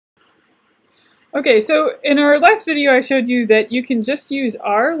Okay, so in our last video I showed you that you can just use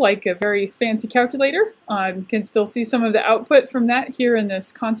R like a very fancy calculator. You can still see some of the output from that here in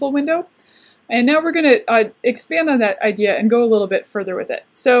this console window. And now we're going to expand on that idea and go a little bit further with it.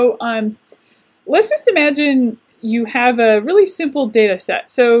 So let's just imagine you have a really simple data set.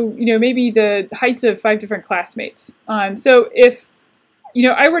 So, maybe the heights of 5 different classmates. So if,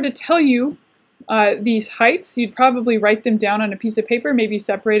 I were to tell you these heights, you'd probably write them down on a piece of paper, maybe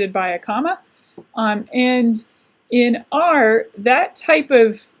separated by a comma. And in R, that type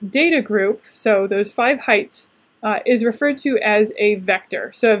of data group, so those 5 heights, is referred to as a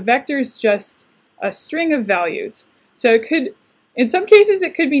vector. So a vector is just a string of values. So it could, in some cases,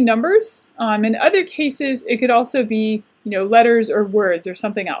 it could be numbers. In other cases, it could also be, letters or words or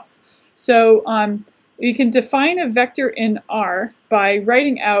something else. So we can define a vector in R by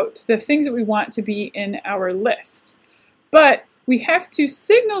writing out the things that we want to be in our list. But we have to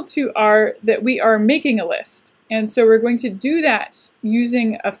signal to R that we are making a list. And so we're going to do that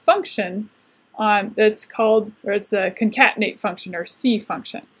using a function that's called, or it's a concatenate function or C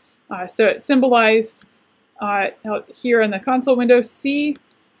function. So it's symbolized here in the console window, C,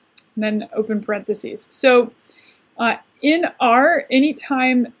 and then open parentheses. So in R,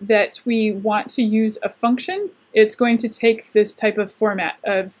 anytime that we want to use a function, it's going to take this type of format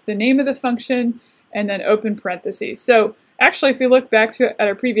of the name of the function and then open parentheses. So actually, if you look back at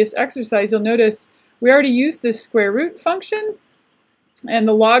our previous exercise, you'll notice we already used this square root function and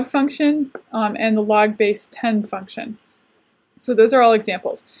the log function and the log base 10 function. So those are all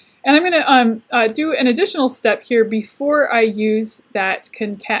examples. And I'm going to do an additional step here before I use that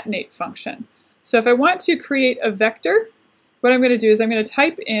concatenate function. So if I want to create a vector, what I'm going to do is I'm going to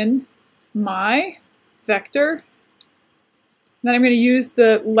type in my vector. Then I'm going to use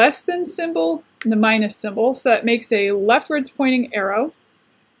the less than symbol and the minus symbol, so that makes a leftwards pointing arrow.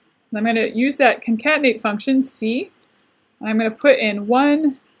 And I'm going to use that concatenate function, C, and I'm going to put in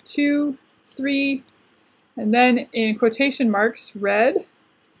 1, 2, 3, and then in quotation marks, red,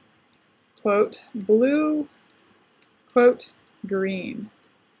 quote, blue, quote, green.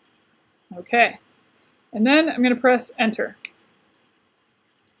 Okay, and then I'm going to press enter.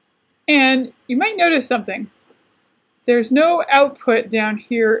 And you might notice something. There's no output down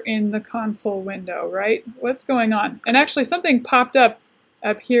here in the console window, right? What's going on? And actually something popped up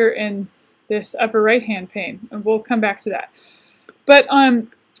here in this upper right-hand pane, and we'll come back to that. But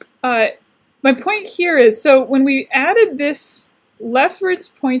my point here is, so when we added this leftwards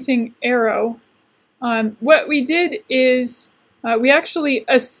pointing arrow, what we did is we actually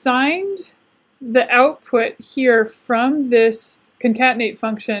assigned the output here from this concatenate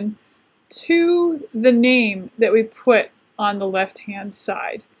function to the name that we put on the left-hand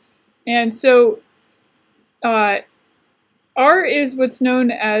side. And so R is what's known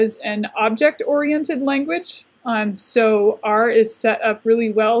as an object-oriented language. So R is set up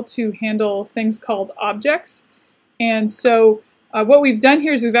really well to handle things called objects. And so what we've done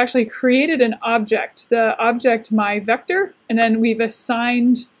here is we've actually created an object, the object myVector, and then we've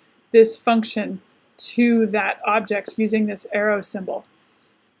assigned this function to that object using this arrow symbol.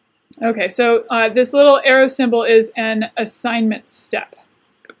 Okay, so this little arrow symbol is an assignment step.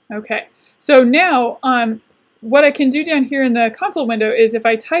 Okay, so now what I can do down here in the console window is if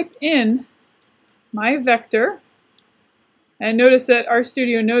I type in my vector, and notice that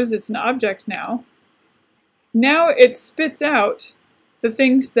RStudio knows it's an object now, now it spits out the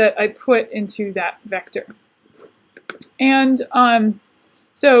things that I put into that vector. And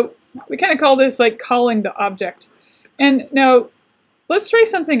so we kind of call this like calling the object. And now let's try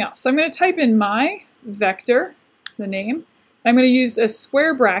something else. So I'm going to type in my vector, the name. I'm going to use a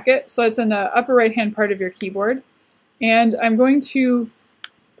square bracket, so it's in the upper right-hand part of your keyboard. And I'm going to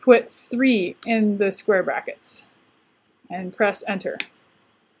put 3 in the square brackets and press enter.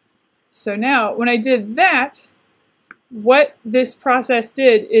 So now, when I did that, what this process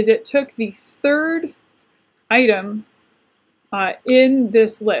did is it took the third item in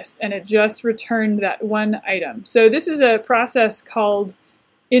this list, and it just returned that one item. So this is a process called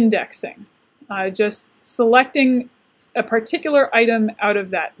indexing, just selecting a particular item out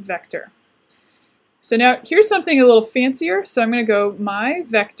of that vector. So now here's something a little fancier. So I'm going to go my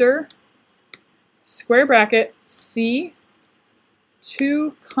vector, square bracket, C,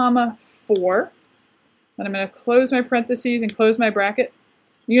 2, 4. Then I'm going to close my parentheses and close my bracket.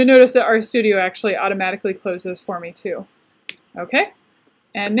 You'll notice that RStudio actually automatically closes for me too. Okay,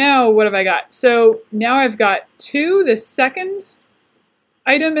 and now what have I got? So now I've got 2, the second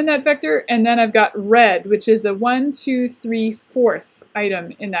item in that vector, and then I've got red, which is the 1, 2, 3, 4th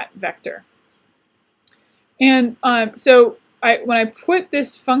item in that vector. And so when I put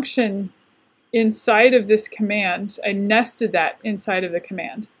this function inside of this command. I nested that inside of the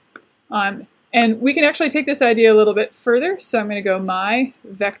command. And we can actually take this idea a little bit further. So I'm going to go my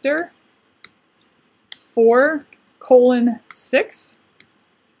vector 4:6,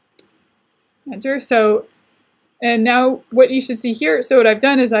 enter. So, and now what you should see here, so what I've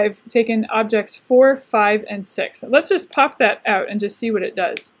done is I've taken objects 4, 5, and 6. So let's just pop that out and just see what it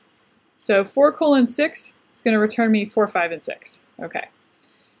does. So 4:6 is going to return me 4, 5, and 6. Okay.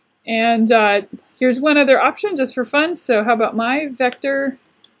 And here's one other option just for fun. So how about my vector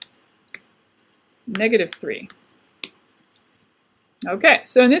 -3? Okay,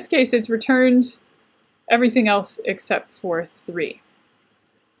 so in this case it's returned everything else except for 3.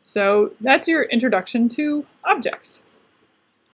 So that's your introduction to objects.